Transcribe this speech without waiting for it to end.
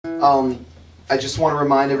I just want to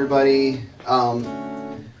remind everybody,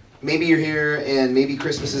 maybe you're here and maybe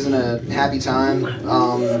Christmas isn't a happy time.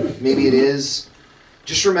 Maybe it is.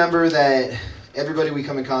 Just remember that everybody we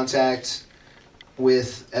come in contact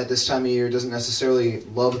with at this time of year doesn't necessarily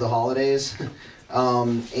love the holidays.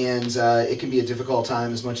 And it can be a difficult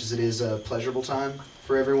time as much as it is a pleasurable time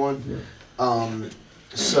for everyone.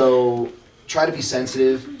 So try to be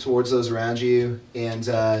sensitive towards those around you, and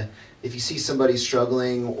if you see somebody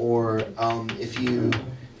struggling, or if you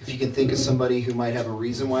can think of somebody who might have a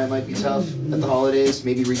reason why it might be tough at the holidays,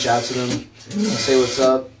 maybe reach out to them, say what's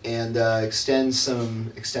up, and extend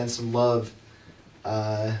some love,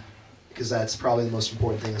 because that's probably the most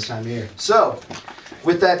important thing this time of year. So,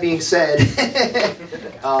 with that being said,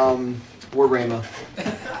 we're Rhema.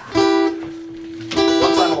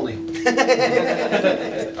 One time only.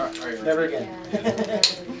 Never again.